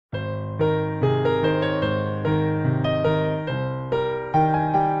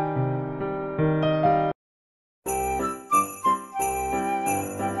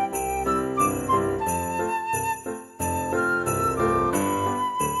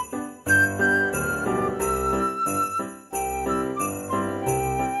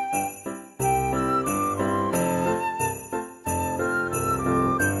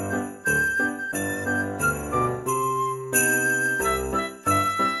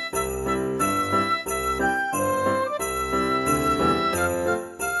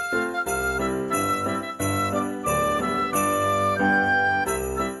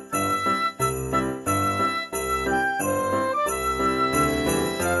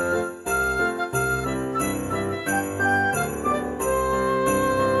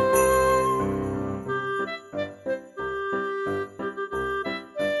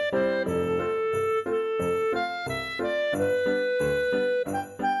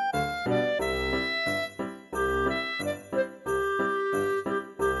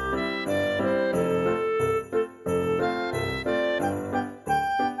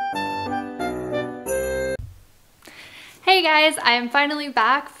Hey guys, I am finally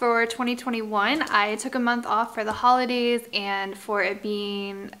back for 2021. I took a month off for the holidays and for it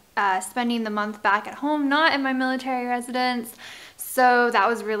being spending the month back at home, not in my military residence. So that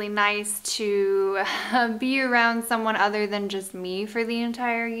was really nice to be around someone other than just me for the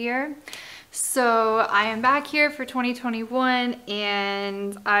entire year. So I am back here for 2021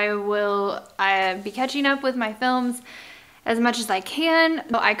 and I will be catching up with my films as much as I can.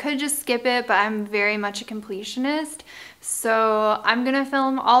 I could just skip it, but I'm very much a completionist. So I'm gonna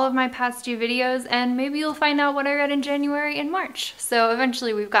film all of my past due videos and maybe you'll find out what I read in January and March. So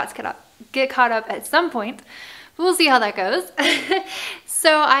eventually we've got to get caught up at some point. We'll see how that goes.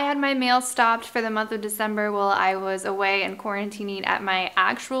 So I had my mail stopped for the month of December while I was away and quarantining at my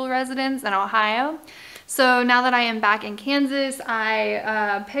actual residence in Ohio. So now that I am back in Kansas,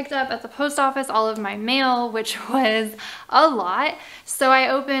 I picked up at the post office all of my mail, which was a lot. So I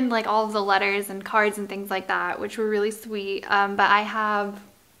opened like all of the letters and cards and things like that, which were really sweet. But I have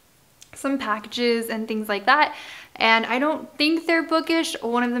some packages and things like that. And I don't think they're bookish.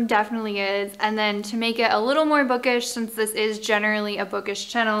 One of them definitely is. And then to make it a little more bookish, since this is generally a bookish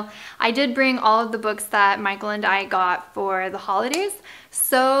channel, I did bring all of the books that Michael and I got for the holidays.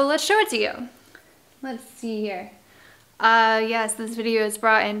 So let's show it to you. Let's see here. Yes, this video is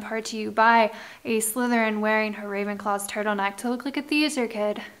brought in part to you by a Slytherin wearing her Ravenclaw's turtleneck to look like a theater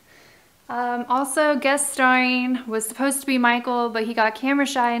kid. Also guest starring was supposed to be Michael, but he got camera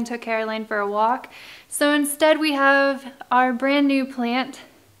shy and took Caroline for a walk. So instead we have our brand new plant.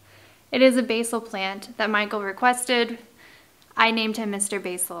 It is a basil plant that Michael requested. I named him Mr.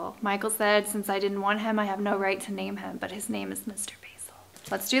 Basil. Michael said since I didn't want him, I have no right to name him, but his name is Mr. Basil.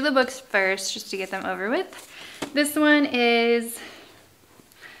 Let's do the books first, just to get them over with. This one is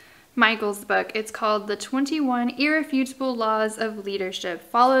Michael's book. It's called The 21 Irrefutable Laws of Leadership.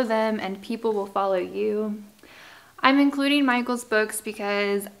 Follow them and people will follow you. I'm including Michael's books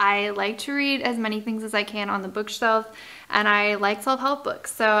because I like to read as many things as I can on the bookshelf, and I like self-help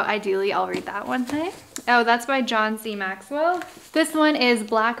books, so ideally I'll read that one day. Oh, that's by John C. Maxwell. This one is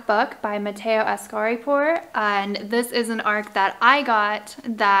Black Buck by Mateo Askaripour, and this is an arc that I got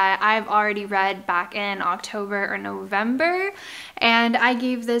that I've already read back in October or November, and I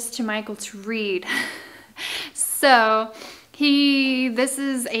gave this to Michael to read. So this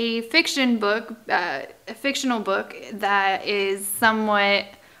is a fiction book, a fictional book that is somewhat,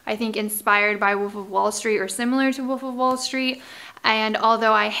 I think, inspired by Wolf of Wall Street or similar to Wolf of Wall Street. And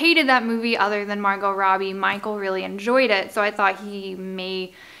although I hated that movie other than Margot Robbie, Michael really enjoyed it. So I thought he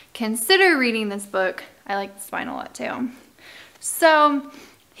may consider reading this book. I like this spine a lot too. So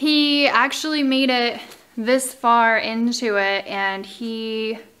he actually made it this far into it and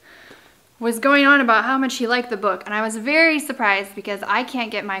he was going on about how much he liked the book, and I was very surprised because I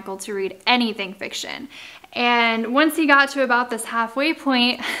can't get Michael to read anything fiction. And once he got to about this halfway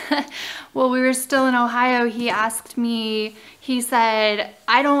point, while we were still in Ohio, he asked me, he said,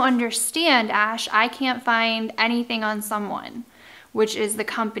 "I don't understand, Ash, I can't find anything on Someone," which is the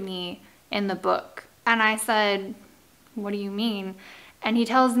company in the book. And I said, "What do you mean?" And he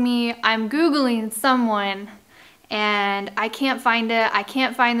tells me, "I'm Googling Someone and I can't find it. I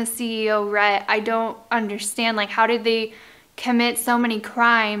can't find the CEO, Rhett. I don't understand, like, how did they commit so many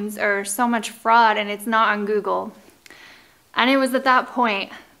crimes or so much fraud and it's not on Google?" And it was at that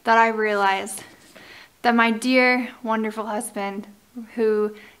point that I realized that my dear, wonderful husband,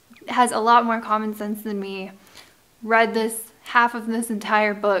 who has a lot more common sense than me, read this half of this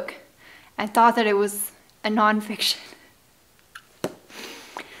entire book and thought that it was a nonfiction.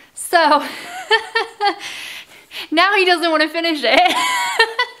 So now he doesn't want to finish it.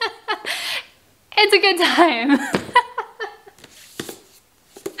 It's a good time.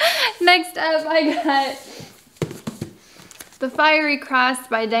 Next up, I got The Fiery Cross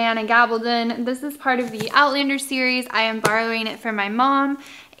by Diana Gabaldon. This is part of the Outlander series. I am borrowing it from my mom,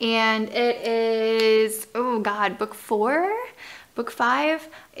 and it is, oh God, book 4? Book 5?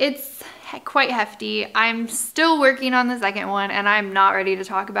 It's quite hefty. I'm still working on the second one, and I'm not ready to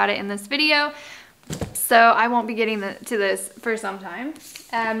talk about it in this video. So I won't be getting to this for some time.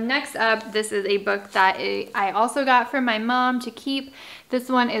 Next up, this is a book that I also got from my mom to keep. This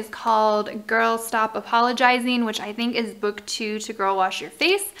one is called Girl Stop Apologizing, which I think is book 2 to Girl Wash Your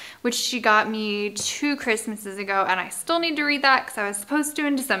Face, which she got me 2 Christmases ago, and I still need to read that because I was supposed to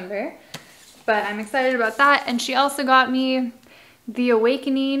in December. But I'm excited about that. And she also got me The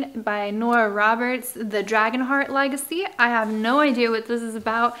Awakening by Nora Roberts, The Dragonheart Legacy. I have no idea what this is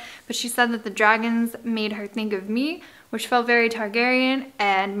about, but she said that the dragons made her think of me, which felt very Targaryen,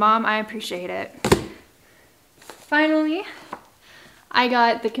 and Mom, I appreciate it. Finally, I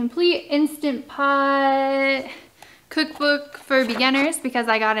got the complete Instant Pot cookbook for beginners because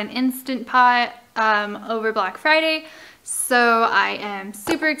I got an Instant Pot over Black Friday. So I am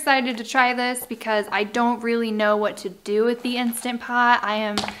super excited to try this because I don't really know what to do with the Instant Pot. I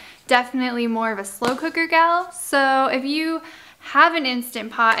am definitely more of a slow cooker gal. So if you have an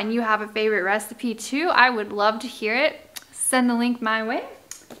Instant Pot and you have a favorite recipe too, I would love to hear it. Send the link my way.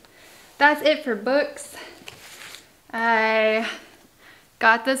 That's it for books. I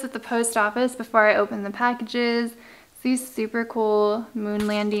got this at the post office before I opened the packages. These super cool moon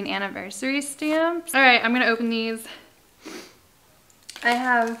landing anniversary stamps. All right, I'm gonna open these. I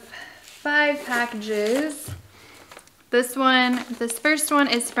have 5 packages. This first one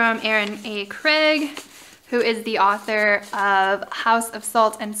is from Erin A. Craig, who is the author of House of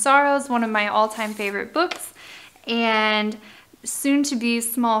Salt and Sorrows, one of my all-time favorite books, and soon to be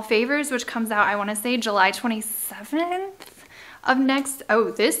Small Favors, which comes out, I wanna say July 27th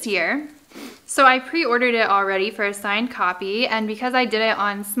of this year. So I pre-ordered it already for a signed copy, and because I did it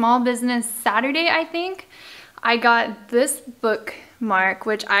on Small Business Saturday, I think, I got this bookmark,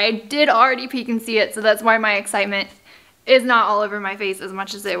 which I did already peek and see it, so that's why my excitement is not all over my face as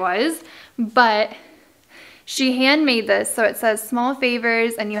much as it was. But she handmade this, so it says Small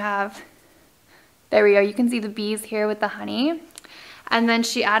Favors, and you have, there we go, you can see the bees here with the honey. And then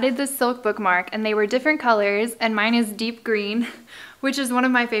she added the silk bookmark, and they were different colors, and mine is deep green, which is one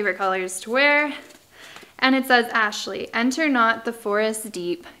of my favorite colors to wear. And it says, Ashley, enter not the forest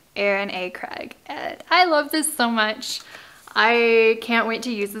deep, Erin A. Craig. And I love this so much. I can't wait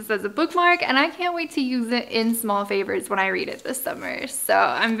to use this as a bookmark, and I can't wait to use it in Small Favors when I read it this summer. So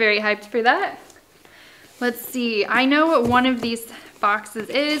I'm very hyped for that. Let's see, I know what one of these boxes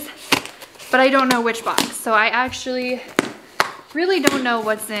is, but I don't know which box. So I actually really don't know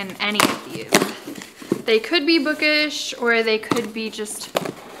what's in any of these. They could be bookish, or they could be just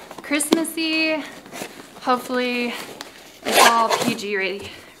Christmassy. Hopefully it's all PG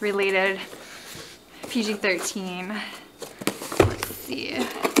related, PG-13. Let's see.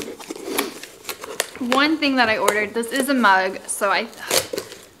 One thing that I ordered, this is a mug, so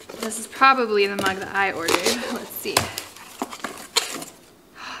this is probably the mug that I ordered. Let's see.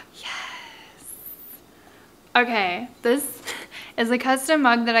 Yes. Okay, this is a custom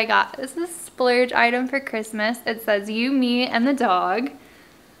mug that I got. This is a splurge item for Christmas. It says you, me, and the dog.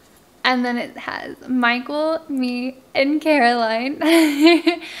 And then it has Michael, me, and Caroline.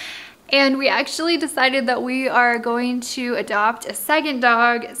 And we actually decided that we are going to adopt a second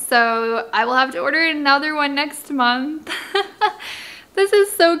dog, so I will have to order another one next month. This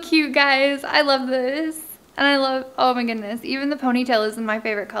is so cute, guys. I love this. And I love, oh my goodness, even the ponytail is my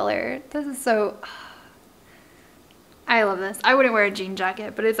favorite color. This is so, I love this. I wouldn't wear a jean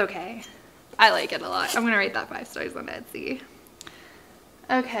jacket, but it's okay. I like it a lot. I'm gonna rate that 5 stars on Etsy.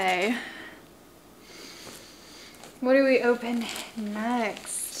 Okay. What do we open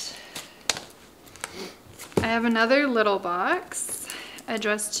next? I have another little box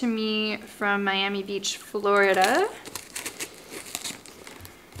addressed to me from Miami Beach, Florida.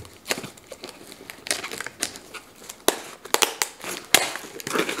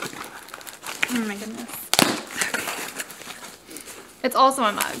 Oh my goodness. Okay. It's also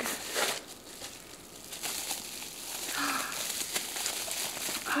a mug.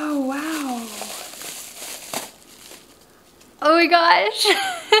 Oh, wow. Oh my gosh.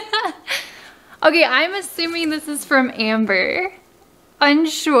 Okay, I'm assuming this is from Amber.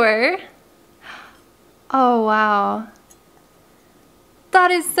 Unsure. Oh, wow.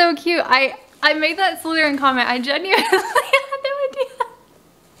 That is so cute. I made that Slytherin comment. I genuinely had no idea.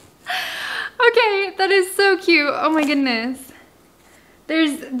 Okay, that is so cute. Oh my goodness.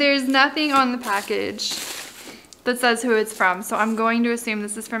 There's nothing on the package that says who it's from, so I'm going to assume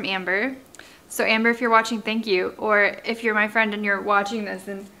this is from Amber. So Amber, if you're watching, thank you. Or if you're my friend and you're watching this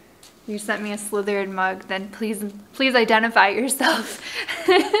and you sent me a Slytherin mug, then please identify yourself.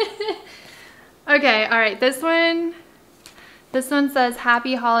 Okay, all right, this one says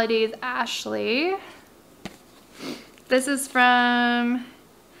Happy Holidays, Ashley. This is from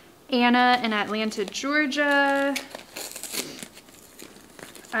Anna in Atlanta, Georgia.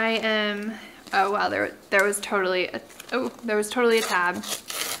 Oh wow, there was totally a tab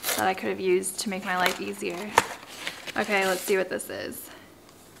that I could have used to make my life easier. Okay, let's see what this is.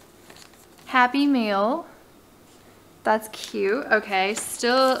 Happy Meal. That's cute. Okay,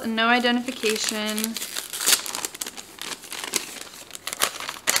 still no identification.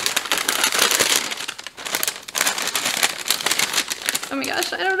 Oh my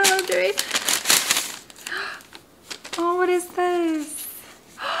gosh, I don't know what I'm doing. Oh, what is this?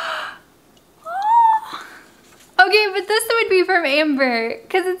 Okay, but this would be from Amber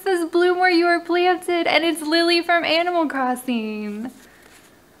because it says bloom where you are planted and it's Lily from Animal Crossing.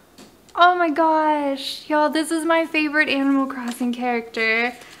 Oh my gosh, y'all, this is my favorite Animal Crossing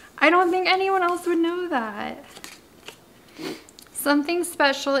character. I don't think anyone else would know that. Something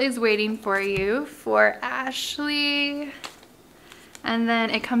special is waiting for you for Ashley. And then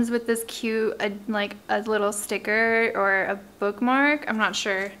it comes with this cute, like a little sticker or a bookmark. I'm not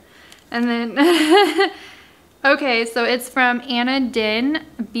sure. And then, okay, so it's from Anna Din,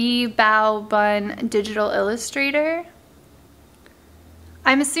 beebaobun digital illustrator.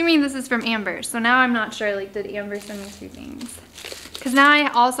 I'm assuming this is from Amber. So now I'm not sure, like, did Amber send me two things? Because now I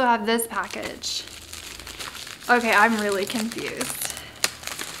also have this package. Okay, I'm really confused.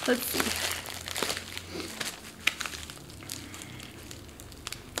 Let's see.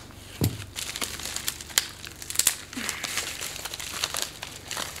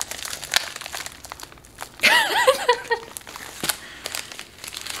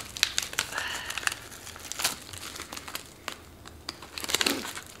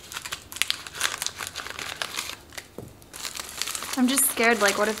 I'm just scared,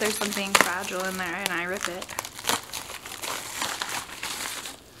 like, what if there's something fragile in there and I rip it?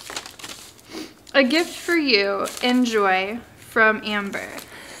 A gift for you. Enjoy. From Amber.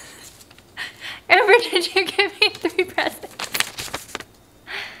 Amber, did you give me 3 presents?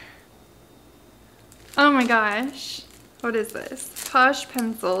 Oh my gosh. What is this? Posh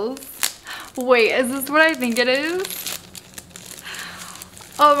pencils. Wait, is this what I think it is?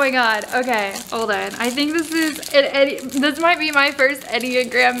 Oh my god. Okay, hold on. I think this is this might be my first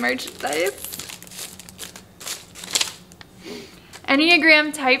Enneagram merchandise.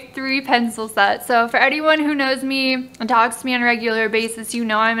 Enneagram Type 3 pencil set. So for anyone who knows me and talks to me on a regular basis, you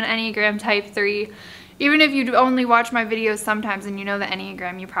know I'm an Enneagram Type 3. Even if you only watch my videos sometimes and you know the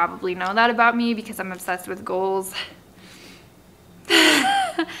Enneagram, you probably know that about me because I'm obsessed with goals.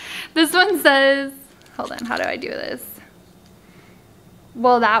 This one says, hold on, how do I do this?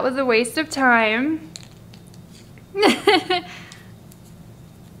 Well, that was a waste of time.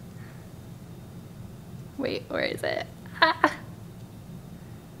 Wait, where is it? Ah.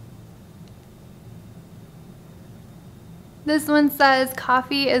 This one says,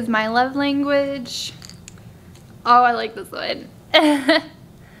 coffee is my love language. Oh, I like this one.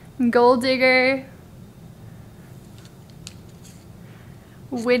 Gold digger.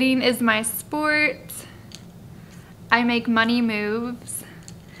 Winning is my sport. I make money moves.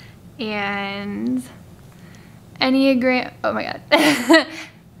 And Enneagram, oh my god.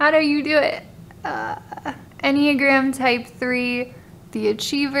 How do you do it? Enneagram Type 3, the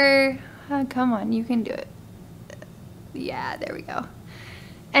achiever. Come on, you can do it. Yeah, there we go.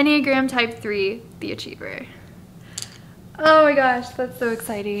 Enneagram Type 3, the achiever. Oh my gosh, that's so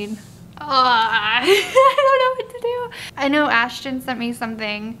exciting. I don't know what to do. I know Ashton sent me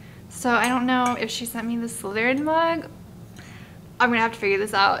something, so I don't know if she sent me the Slytherin mug. I'm gonna have to figure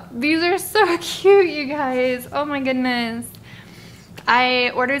this out. These are so cute, you guys. Oh my goodness. I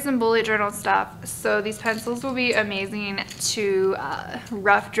ordered some bullet journal stuff, so these pencils will be amazing to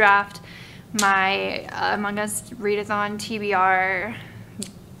rough draft my Among Us Readathon TBR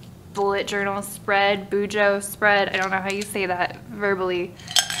bullet journal spread, Bujo spread. I don't know how you say that verbally.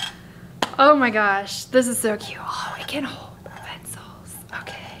 Oh my gosh, this is so cute. Oh, we can hold the pencils.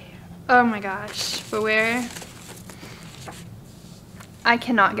 Okay. Oh my gosh, but where? I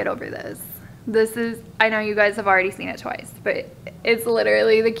cannot get over this. This is, I know you guys have already seen it twice, but it's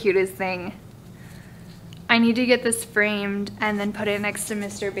literally the cutest thing. I need to get this framed and then put it next to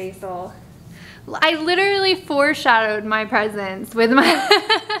Mr. Basil. I literally foreshadowed my presents with my...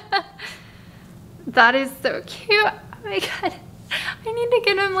 That is so cute. Oh my god. I need to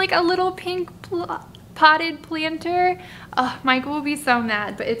get him like a little pink potted planter. Oh, Michael will be so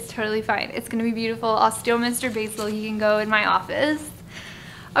mad, but it's totally fine. It's gonna be beautiful. I'll steal Mr. Basil. He can go in my office.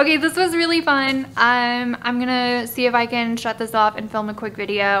 Okay, this was really fun. I'm gonna see if I can shut this off and film a quick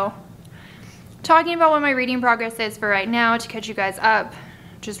video talking about what my reading progress is for right now to catch you guys up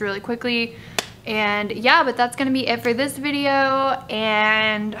just really quickly. And yeah, but that's gonna be it for this video,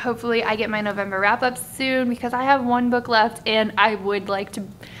 and hopefully I get my November wrap-up soon because I have 1 book left and I would like to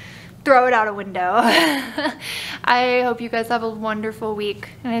throw it out a window. I hope you guys have a wonderful week,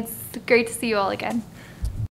 and it's great to see you all again.